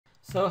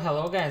So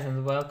hello guys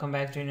and welcome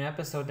back to a new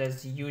episode.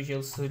 As usual,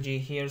 Suji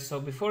here.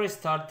 So before I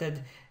started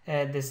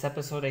this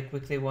episode, I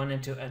quickly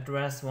wanted to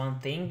address one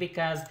thing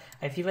because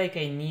I feel like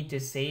I need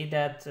to say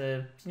that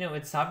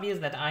it's obvious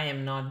that I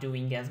am not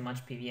doing as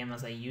much PVM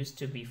as I used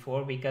to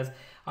before, because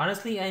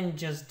honestly I'm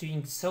just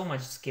doing so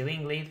much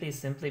skilling lately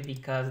simply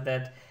because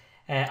that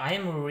I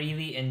am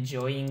really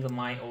enjoying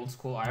my old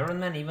school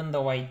Ironman, even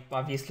though I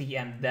obviously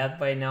am dead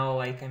by now,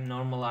 like I'm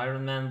normal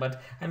Ironman,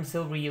 but I'm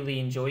still really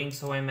enjoying,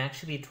 so I'm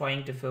actually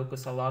trying to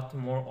focus a lot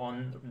more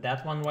on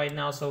that one right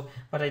now,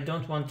 but I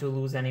don't want to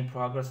lose any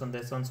progress on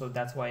this one, so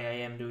that's why I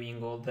am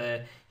doing all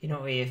the,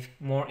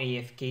 more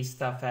AFK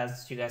stuff.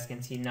 As you guys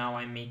can see now,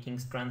 I'm making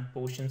strength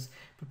potions,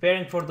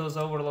 preparing for those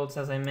overloads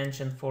as I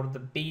mentioned for the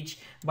beach,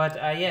 but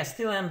yeah,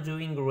 still I'm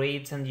doing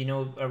raids and,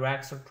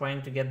 Iraqs are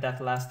trying to get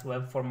that last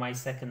web for my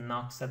second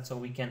knock set so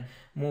we can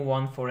move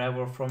on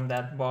forever from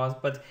that boss.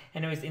 But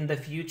anyways, in the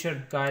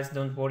future, guys,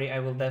 don't worry, I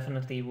will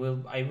definitely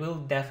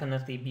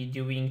be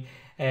doing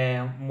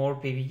more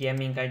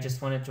PvGaming. I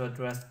just wanted to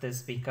address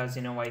this because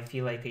I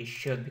feel like I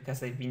should,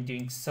 because I've been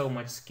doing so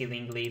much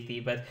skilling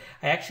lately. But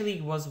I actually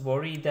was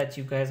worried that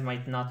you guys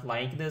might not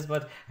like this,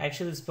 but I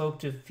actually spoke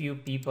to a few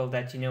people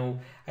that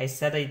I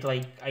said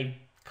I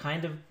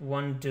kind of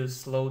want to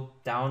slow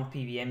down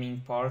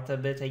PVMing part a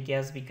bit, I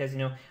guess, because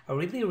I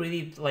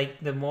really like,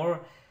 the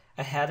more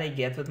ahead I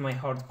get with my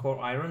hardcore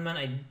Ironman,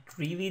 I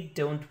really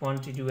don't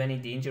want to do any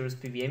dangerous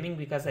PVMing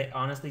because I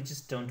honestly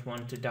just don't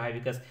want to die,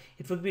 because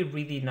it would be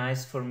really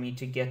nice for me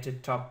to get to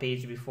top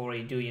page before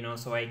I do,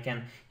 so I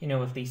can,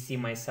 at least see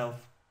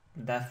myself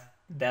that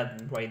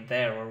right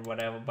there or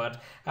whatever.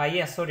 But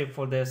yeah, sorry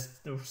for this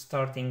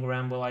starting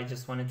ramble. I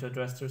just wanted to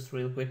address this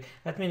real quick.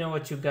 Let me know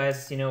what you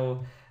guys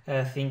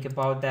think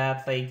about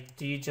that. Like,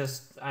 do you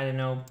just, I don't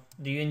know,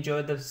 do you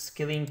enjoy the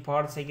skilling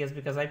parts, I guess?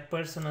 Because I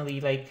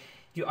personally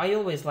I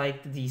always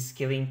liked the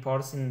skilling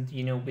parts in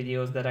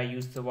videos that I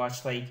used to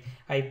watch. Like,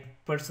 I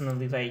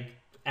personally like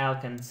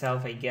Alk and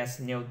Self, I guess,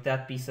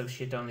 that piece of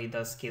shit only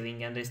does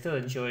skilling, and I still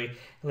enjoy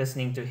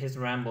listening to his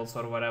rambles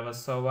or whatever.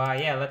 So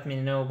yeah, let me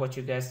know what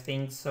you guys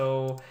think.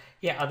 So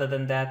yeah, other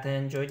than that,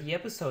 enjoy the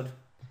episode.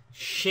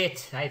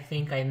 Shit, I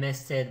think I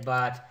missed it,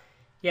 but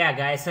yeah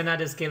guys,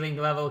 another skilling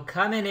level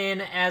coming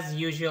in as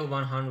usual,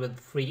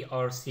 103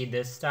 RC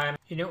this time.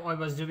 I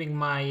was doing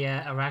my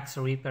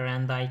Araxa Reaper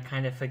and I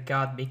kind of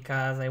forgot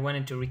because I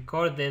wanted to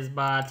record this,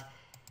 but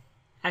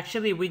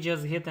actually we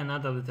just hit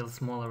another little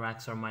small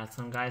Araxor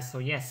milestone, guys. So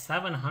yes,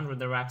 700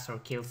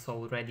 Araxor kills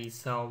already.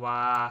 So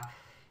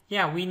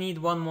yeah, we need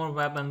one more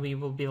weapon. We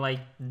will be like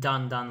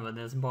done with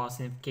this boss.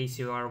 In case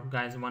you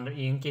guys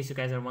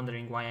are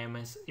wondering why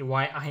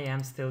I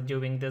am still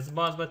doing this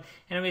boss. But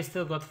anyway,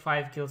 still got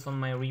 5 kills on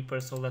my Reaper,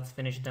 so let's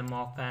finish them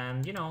off.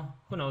 And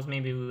who knows,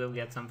 maybe we will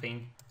get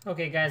something.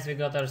 Okay guys, we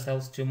got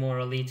ourselves 2 more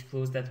elite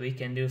clues that we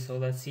can do. So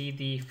let's see.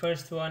 The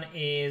first one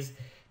is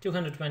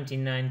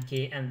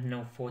 229k and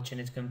no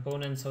fortunate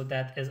component, so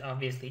that is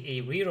obviously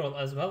a reroll,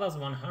 as well as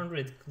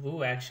 100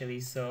 clue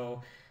actually,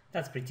 so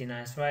that's pretty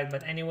nice, right?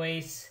 But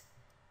anyways,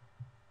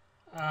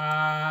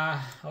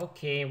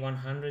 okay,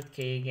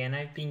 100k again.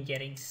 I've been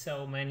getting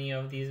so many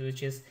of these,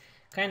 which is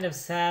kind of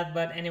sad,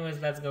 but anyways,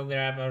 let's go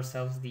grab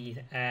ourselves the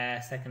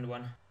second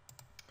one.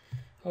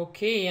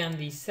 Okay, and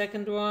the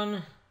second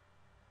one,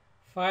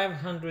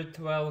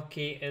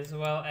 512k, as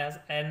well as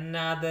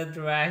another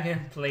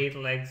dragon plate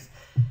legs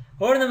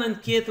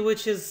ornament kit,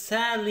 which is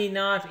sadly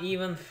not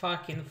even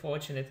fucking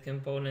fortunate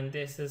component.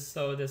 This is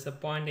so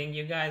disappointing,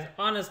 you guys,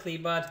 honestly.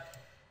 But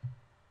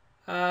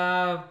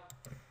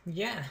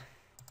yeah.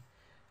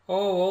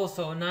 Oh,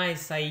 also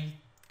nice, I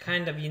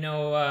kind of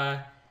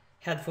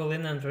had full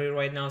inventory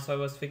right now, so I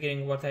was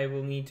figuring what I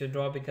will need to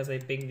draw, because I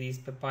picked these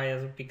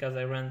papayas because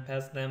I ran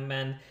past them,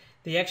 and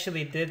they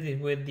actually did it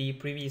with the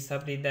previous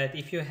update that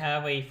if you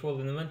have a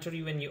full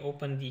inventory, when you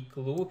open the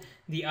clue,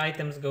 the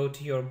items go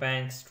to your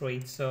bank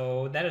straight,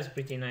 so that is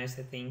pretty nice,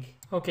 I think.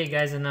 Okay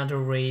guys, another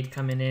raid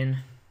coming in.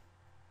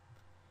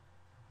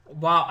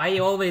 Wow, I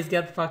always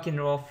get fucking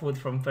raw food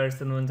from first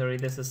inventory.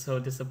 This is so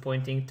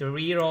disappointing to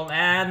reroll,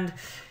 and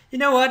you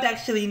know what,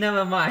 actually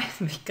never mind,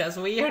 because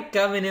we are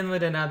coming in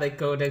with another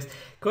codex.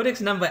 Codex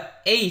number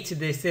 8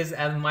 this is,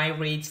 and my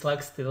raid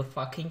slug still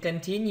fucking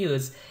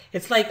continues.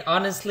 It's like,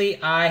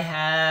 honestly, I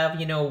have,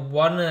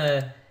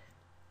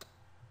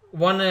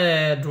 one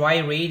dry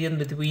raid in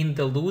between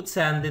the loots,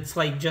 and it's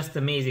like just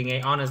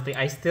amazing. Honestly,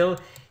 I still,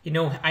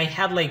 I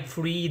had like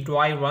 3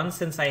 dry runs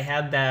since I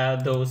had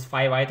those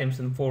 5 items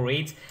in 4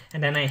 raids,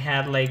 and then I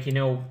had like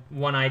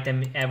 1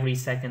 item every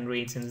second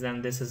raid since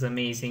then. This is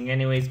amazing.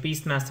 Anyways,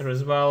 Beastmaster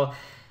as well.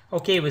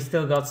 Okay, we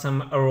still got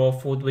some raw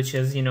food, which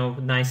is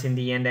nice in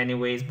the end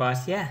anyways.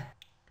 But yeah,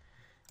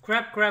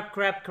 crap,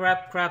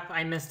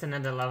 I missed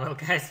another level,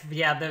 guys.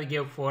 Yeah, there we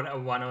go for a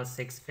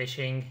 106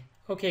 fishing.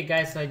 Okay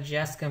guys, so I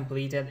just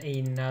completed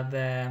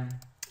another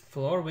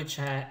floor, which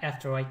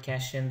after I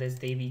cash in this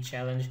daily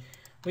challenge,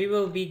 we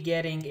will be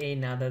getting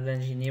another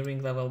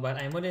engineering level. But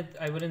I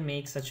wouldn't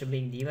make such a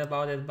big deal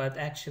about it, but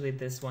actually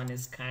this one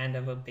is kind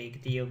of a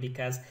big deal,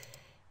 because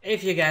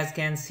If you guys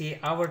can see,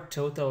 our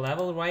total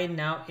level right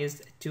now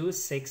is 2,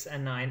 6,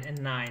 and 9,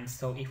 and 9.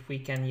 So if we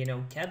can, you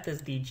know, get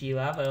this DG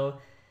level,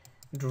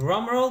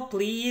 drumroll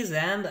please,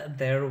 and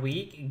there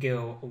we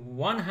go.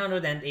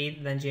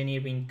 108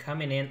 engineering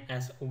coming in,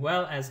 as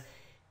well as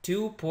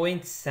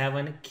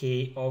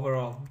 2.7k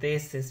overall.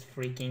 This is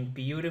freaking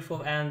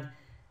beautiful. And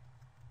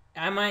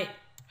I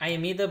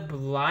am either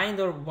blind,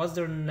 or was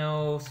there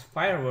no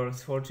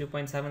fireworks for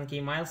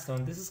 2.7k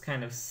milestone? This is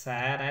kind of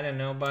sad, I don't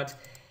know, but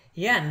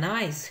yeah,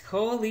 nice.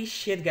 Holy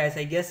shit, guys.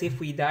 I guess if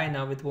we die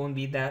now, it won't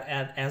be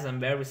that as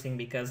embarrassing,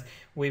 because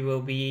we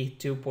will be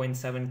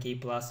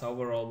 2.7k plus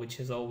overall, which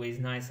is always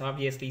nice,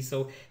 obviously.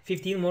 So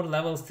 15 more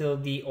levels till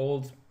the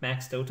old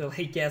max total,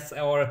 I guess,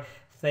 or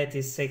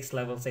 36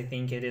 levels, I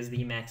think it is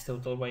the max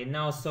total right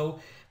now. So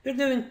we're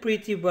doing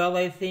pretty well,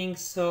 I think.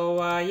 So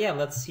yeah,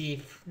 let's see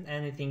if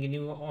anything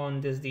new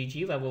on this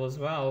DG level as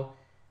well.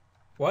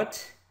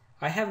 What?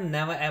 I have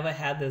never ever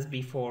had this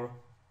before.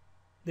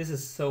 This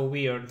is so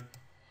weird.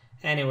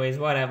 Anyways,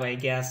 whatever, I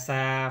guess.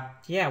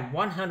 Yeah,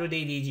 100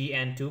 ADG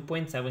and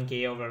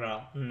 2.7k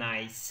overall.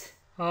 Nice.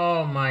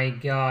 Oh my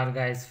god,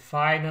 guys.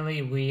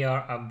 Finally, we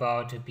are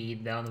about to be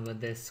done with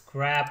this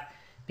crap,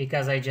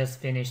 because I just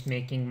finished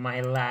making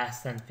my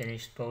last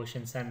unfinished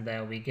potions, and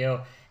there we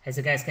go. As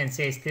you guys can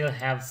see, I still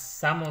have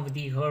some of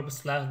the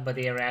herbs left, but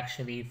they are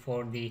actually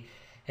for the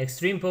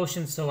extreme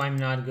potions, so I'm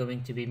not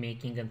going to be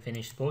making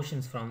unfinished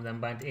potions from them.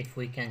 But if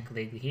we can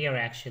click here,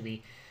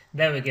 actually,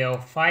 there we go.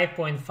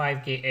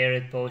 5.5k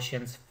arid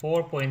potions,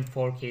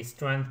 4.4k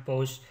strength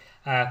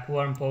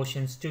quorum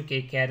potions,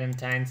 2k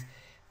cadentines,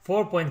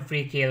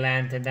 4.3k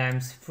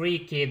lanthanides,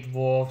 3k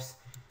dwarfs,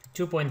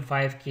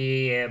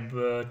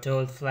 2.5k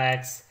toad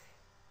flags,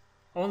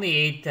 only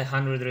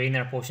 800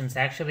 rainer potions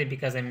actually,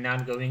 because I'm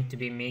not going to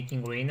be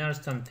making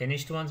rainers,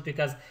 unfinished ones,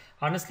 because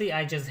honestly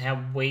I just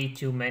have way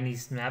too many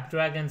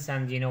snapdragons,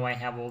 and you know I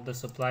have all the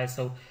supplies,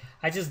 so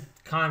I just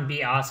can't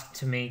be asked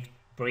to make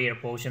prayer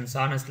potions,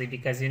 honestly,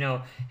 because you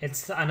know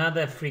it's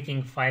another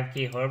freaking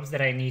 5k herbs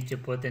that I need to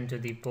put into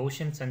the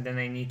potions, and then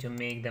I need to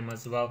make them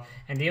as well,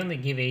 and they only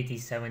give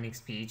 87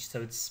 XP each,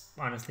 so it's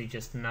honestly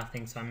just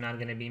nothing, so I'm not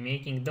gonna be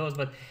making those.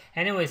 But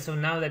anyway, so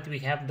now that we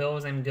have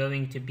those, I'm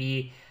going to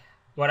be,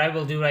 what I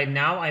will do right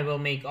now, I will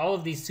make all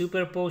of these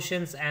super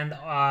potions, and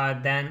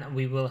then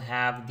we will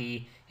have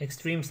the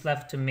extremes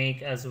left to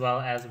make, as well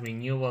as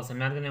renewals. I'm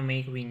not gonna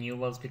make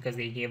renewals because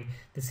they give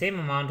the same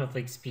amount of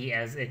XP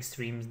as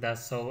extremes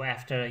does. So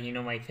after, you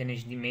know, I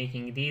finish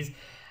making these,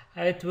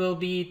 it will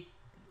be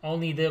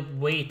only the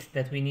wait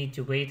that we need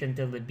to wait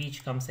until the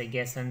beach comes, I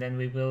guess, and then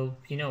we will,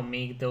 you know,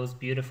 make those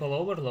beautiful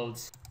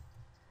overloads.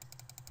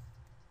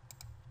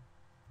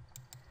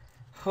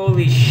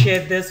 Holy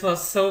shit, this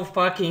was so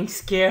fucking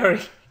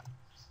scary.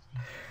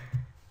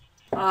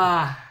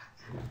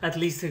 At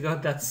least we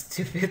got that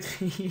stupid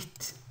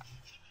feat.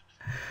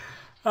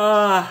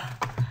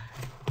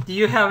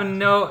 You have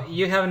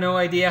no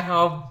idea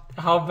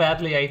how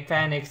badly I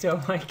panicked.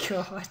 Oh my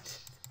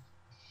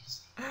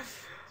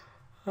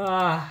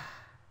god.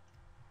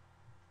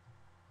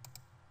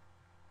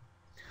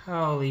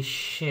 Holy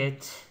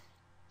shit.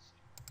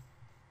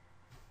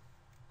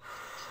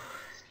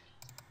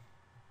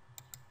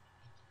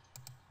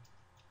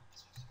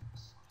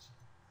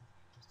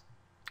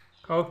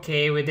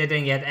 Okay, we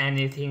didn't get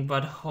anything,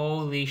 but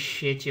holy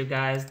shit, you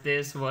guys,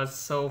 this was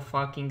so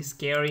fucking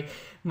scary.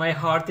 My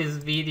heart is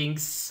beating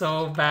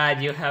so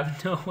bad, you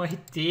have no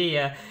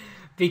idea.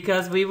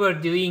 Because we were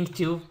doing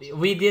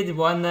we did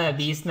one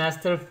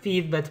Beastmaster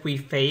feat, but we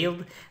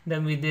failed.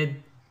 Then we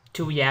did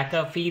 2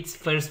 Yaka feats.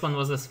 First one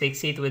was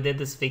Asphyxiate, we did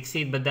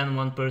Asphyxiate, but then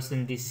one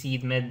person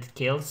DC'd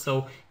mid-kill,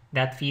 so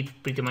that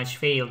feat pretty much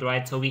failed,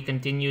 right? So we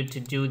continued to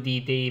do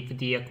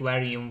the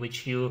aquarium,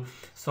 which you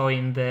saw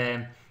in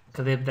the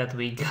clip that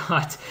we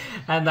got,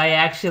 and I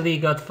actually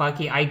got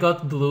I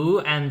got blue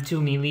and 2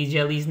 melee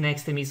jellies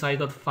next to me, so I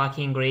got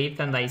fucking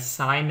raped, and I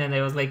signed, and I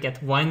was like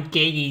at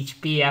 1k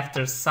HP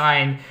after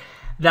sign.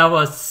 That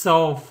was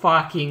so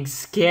fucking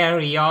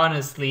scary,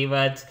 honestly.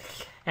 But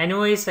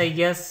anyways, I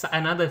guess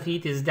another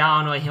feat is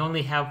down. I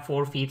only have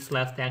 4 feats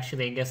left,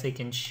 actually. I guess I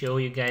can show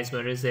you guys.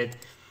 Where is it?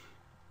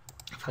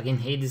 I fucking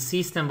hate the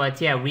system, but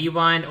yeah,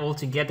 rewind all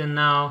together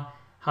now.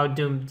 How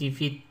to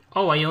defeat.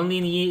 Oh, I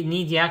only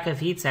need Yaka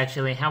feats,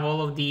 actually. I have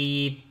all of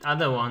the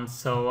other ones.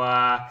 So,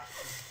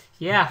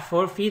 yeah,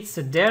 4 feats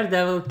to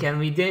Daredevil. Can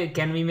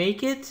we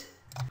make it?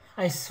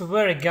 I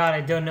swear to God,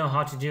 I don't know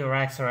how to do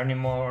Raxor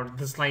anymore.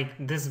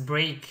 This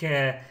break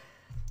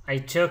I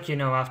took, you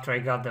know, after I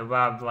got the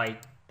web,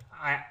 like,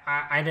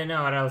 I don't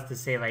know what else to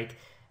say. Like,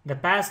 the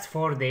past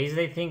 4 days,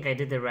 I think I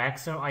did the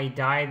Raxor. I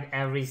died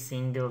every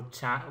single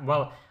time.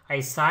 Well, I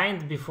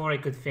signed before I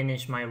could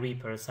finish my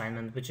Reaper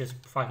assignment, which is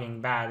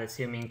fucking bad,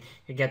 assuming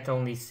you get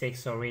only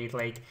 6 or 8.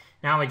 Like,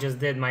 now I just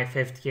did my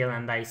 5th kill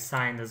and I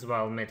signed as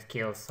well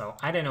mid-kill, so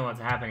I don't know what's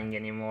happening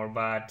anymore,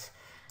 but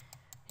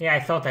yeah,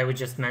 I thought I would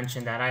just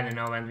mention that. I don't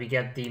know, and we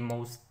get the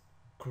most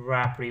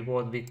crap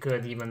reward we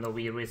could, even though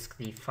we risked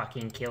the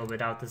fucking kill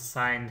without a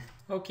sign.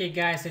 Okay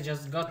guys, I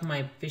just got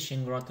my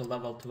fishing rod to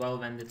level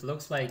 12 and it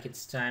looks like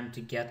it's time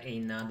to get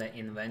another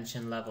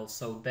invention level.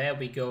 So there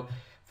we go,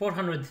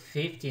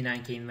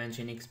 459k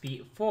invention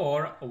XP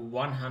for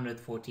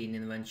 114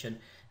 invention.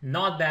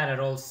 Not bad at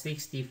all,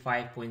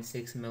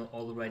 65.6 mil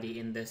already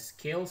in this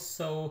skill,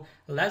 so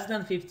less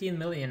than 15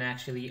 million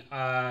actually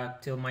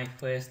till my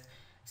first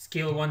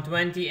skill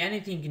 120.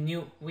 Anything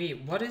new?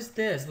 Wait, what is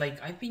this?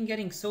 Like, I've been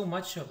getting so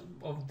much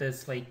of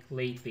this like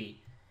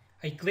lately.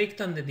 I clicked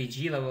on the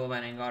DG level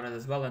when I got it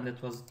as well, and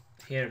it was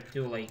here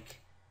too. Like,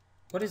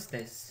 what is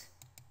this?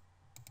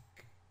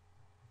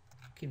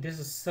 Okay, this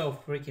is so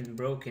freaking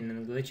broken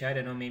and glitchy. I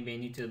don't know, maybe I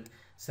need to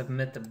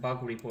submit the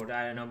bug report,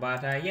 I don't know,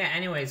 but yeah,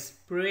 anyways,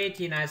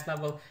 pretty nice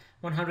level.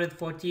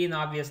 114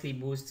 obviously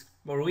boosts,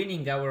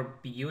 ruining our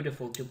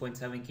beautiful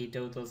 2.7k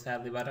total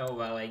sadly, but oh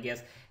well, I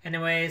guess.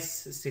 Anyways,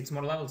 6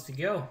 more levels to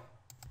go.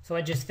 So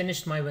I just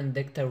finished my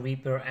Vindicta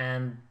Reaper,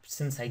 and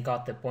since I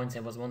got the points I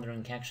was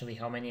wondering actually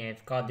how many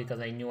I've got, because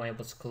I knew I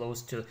was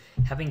close to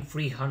having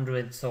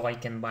 300 so I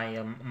can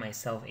buy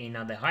myself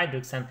another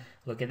Hydrix. And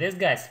look at this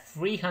guys,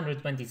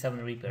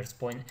 327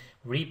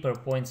 Reaper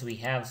points we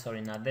have, sorry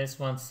not this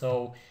one,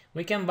 so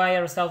we can buy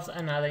ourselves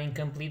another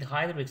incomplete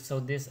Hydrix. So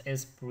this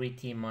is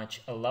pretty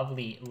much a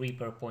lovely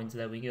Reaper points.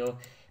 There we go.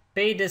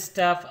 Pay this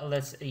stuff,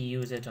 let's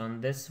use it on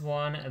this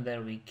one.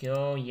 There we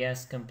go,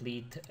 yes,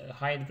 complete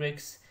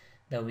Hydrix.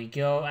 There we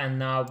go, and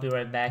now I'll be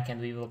right back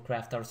and we will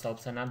craft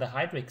ourselves another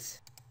Hydrix.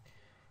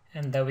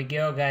 And there we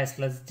go guys,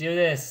 let's do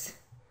this.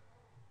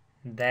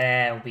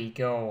 There we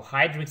go,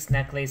 Hydrix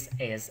necklace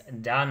is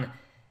done.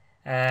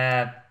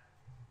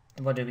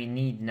 What do we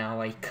need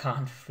now? I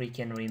can't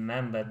freaking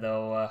remember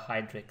though.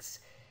 Hydrix.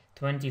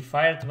 20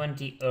 fire,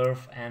 20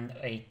 earth, and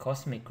a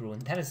cosmic rune.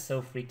 That is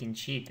so freaking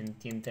cheap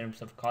in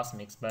terms of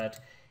cosmics, but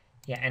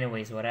yeah,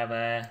 anyways,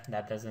 whatever,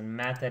 that doesn't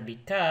matter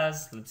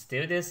because let's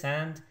do this.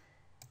 And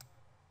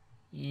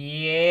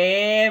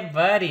yeah,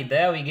 buddy,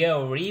 there we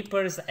go.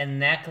 Reaper's and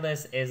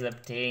necklace is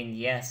obtained.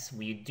 Yes,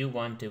 we do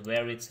want to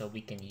wear it so we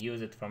can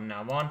use it from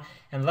now on.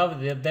 And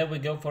lovely, there we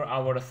go for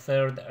our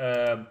third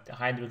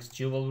Hydrix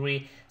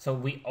jewelry. So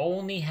we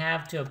only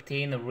have to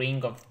obtain a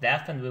ring of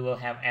death and we will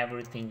have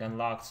everything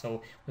unlocked.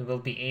 So we will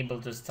be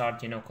able to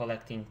start, you know,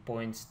 collecting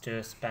points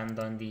to spend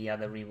on the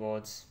other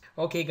rewards.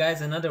 Okay guys,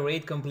 another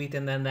raid complete,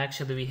 and then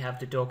actually we have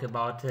to talk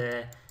about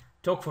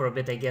talk for a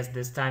bit, I guess,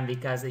 this time,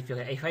 because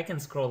if I can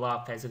scroll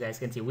up, as you guys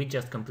can see, we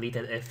just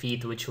completed a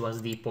feat, which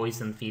was the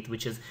poison feat,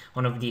 which is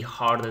one of the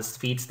hardest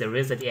feats there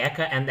is at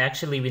Eka, and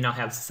actually we now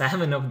have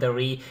 7 of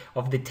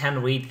the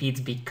 10 raid feats,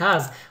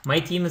 because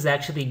my team is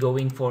actually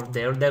going for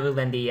Daredevil,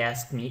 and they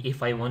asked me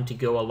if I want to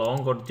go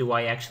along or do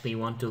I actually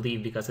want to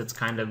leave, because it's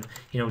kind of,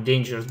 you know,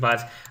 dangerous,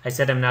 but I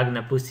said I'm not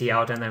gonna pussy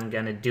out and I'm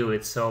gonna do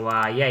it. So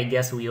yeah, I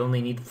guess we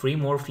only need 3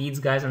 more feats,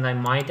 guys, and I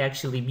might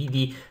actually be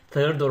the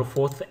 3rd or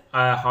 4th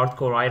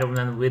hardcore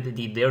Ironman with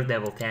the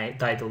Daredevil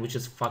title, which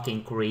is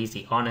fucking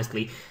crazy,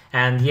 honestly.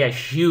 And yeah,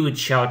 huge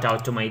shout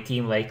out to my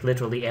team, like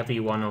literally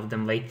every one of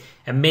them, like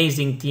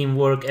amazing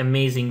teamwork,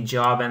 amazing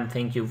job, and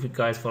thank you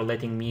guys for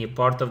letting me a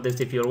part of this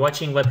if you're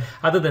watching. But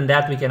other than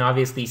that, we can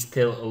obviously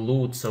still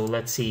loot, so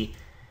let's see.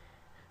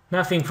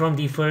 Nothing from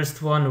the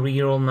first one,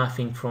 reroll,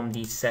 nothing from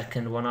the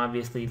second one,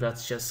 obviously.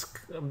 Let's just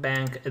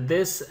bank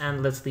this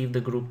and let's leave the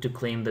group to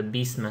claim the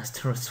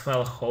Beastmaster as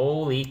well.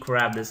 Holy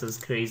crap, this is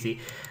crazy.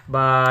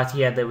 But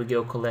yeah, there we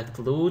go, collect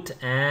loot,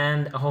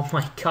 and oh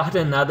my god,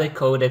 another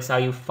codex. Are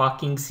you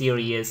fucking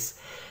serious?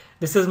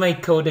 This is my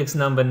codex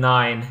number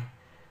 9.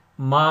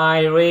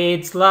 My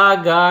raid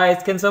slug,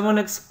 guys. Can someone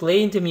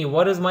explain to me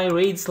what is my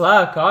raid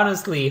slug?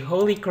 Honestly,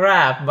 holy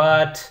crap.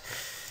 But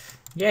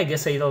yeah, I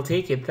guess I'll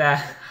take it.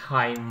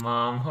 Hi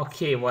mom,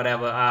 okay,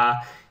 whatever.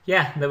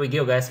 Yeah, there we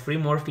go guys, 3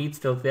 more feats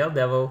till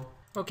Daredevil.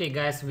 Okay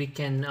guys, we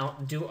can now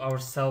do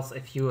ourselves a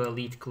few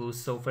elite clues.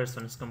 So first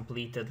one is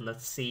completed,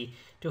 let's see,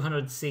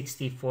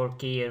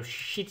 264k, a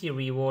shitty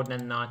reward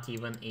and not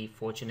even a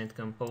fortunate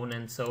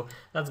component. So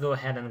let's go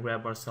ahead and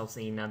grab ourselves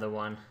another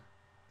one.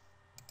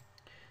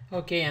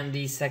 Okay, and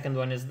the second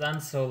one is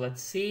done, so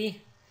let's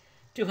see.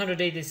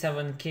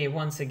 287k,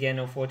 once again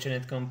a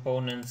fortunate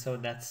component, so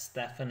that's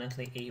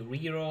definitely a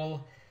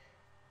reroll.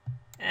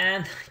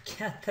 And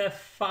get the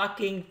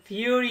fucking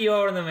Fury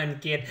Ornament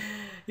kit.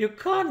 You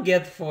can't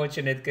get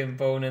fortunate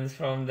components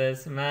from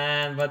this,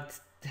 man. But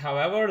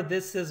however,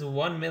 this is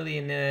 1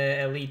 million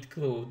elite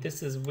clue.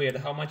 This is weird.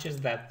 How much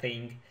is that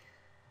thing?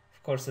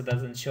 Of course it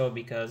doesn't show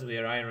because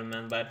we're Iron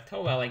Man, but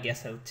oh well, I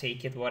guess I'll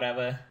take it,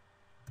 whatever.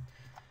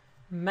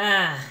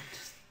 Man.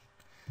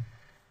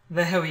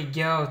 There we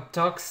go.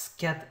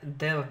 Toxcat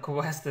Del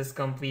quest is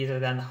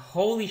completed, and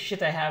holy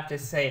shit, I have to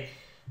say,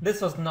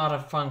 this was not a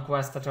fun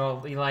quest at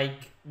all.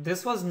 Like,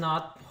 this was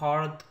not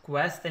hard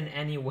quest in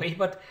any way,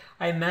 but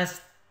I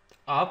messed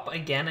up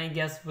again, I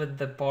guess, with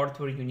the part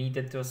where you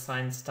needed to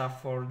assign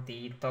stuff for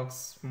the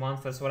Tox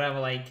monsters, whatever.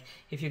 Like,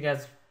 if you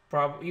guys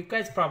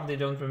probably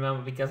don't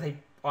remember, because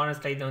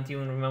honestly, I don't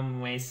even remember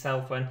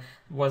myself when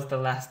was the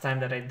last time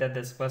that I did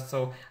this quest.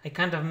 So I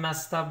kind of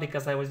messed up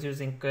because I was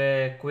using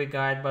quick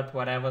guide, but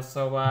whatever.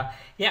 So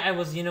yeah, I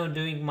was, you know,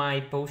 doing my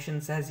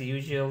potions as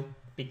usual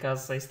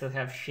because I still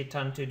have shit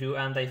ton to do,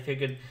 and I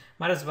figured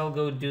might as well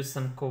go do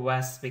some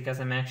quests because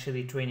I'm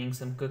actually training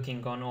some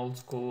cooking on Old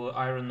School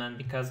Ironman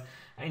because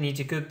I need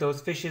to cook those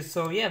fishes.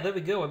 So yeah, there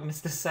we go. I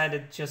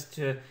decided just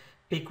to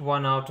pick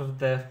one out of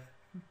the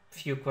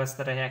few quests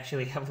that I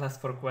actually have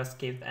left for quest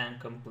cave and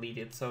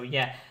completed. So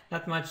yeah,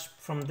 not much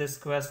from this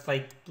quest,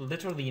 like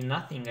literally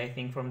nothing I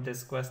think from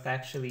this quest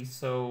actually.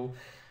 So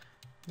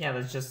yeah,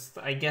 let's just,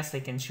 I guess I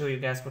can show you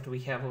guys what we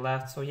have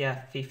left. So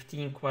yeah,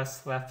 15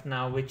 quests left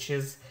now, which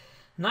is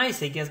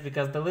nice, I guess,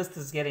 because the list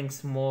is getting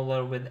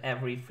smaller with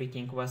every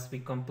freaking quest we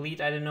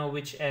complete. I don't know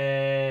which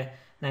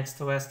next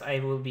quest I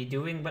will be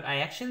doing, but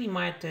I actually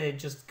might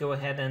just go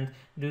ahead and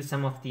do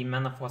some of the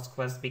Manifest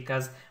quests,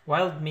 because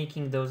while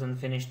making those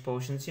unfinished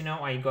potions, you know,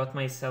 I got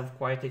myself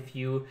quite a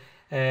few,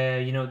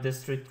 you know,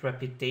 district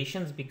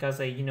reputations,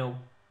 because I, you know,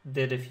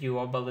 did a few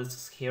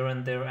obelisks here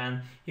and there,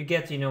 and you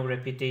get, you know,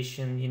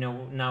 reputation, you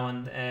know, now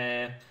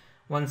and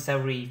once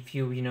every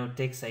few, you know,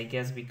 ticks, I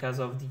guess, because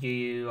of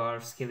you are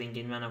skilling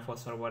in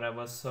Manifest or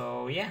whatever.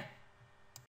 So yeah.